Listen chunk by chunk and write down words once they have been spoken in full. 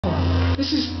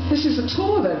This is the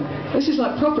tour then. This is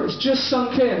like proper. It's just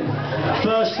sunk in.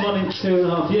 First one in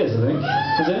 2.5 years, I think.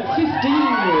 Is it? 15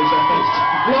 years, I think.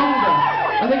 Longer.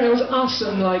 I think there was us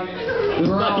and like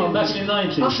Brahms. Back in the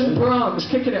 90s. Us and Brahms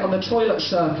kicking it on the toilet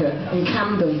circuit in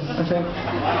Camden, I think.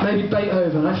 Maybe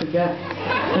Beethoven, I forget.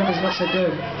 Never as much they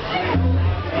do.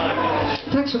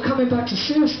 Thanks for coming back to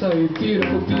see us though, you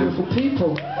beautiful, beautiful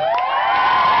people.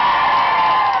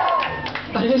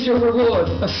 And here's your reward,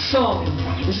 a song.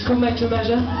 This is called Make to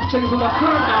Measure. Taken from my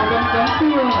current album, Don't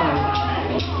Be Right.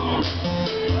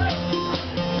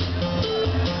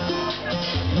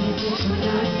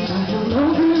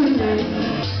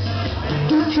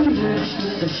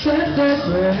 They said that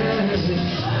we're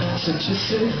such a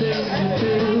silly thing to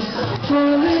do.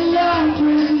 Fall in love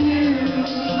with you.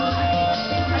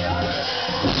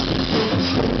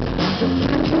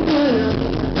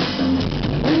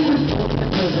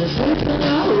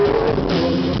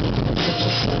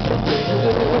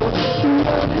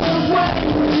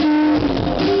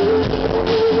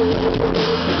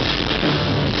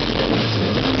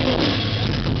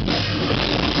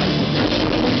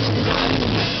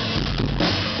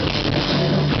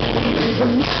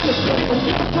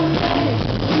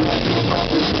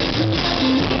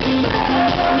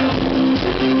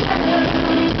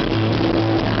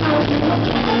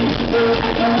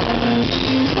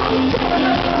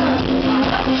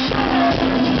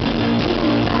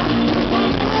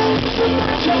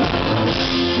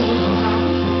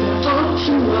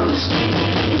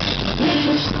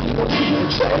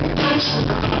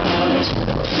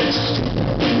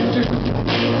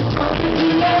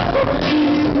 Take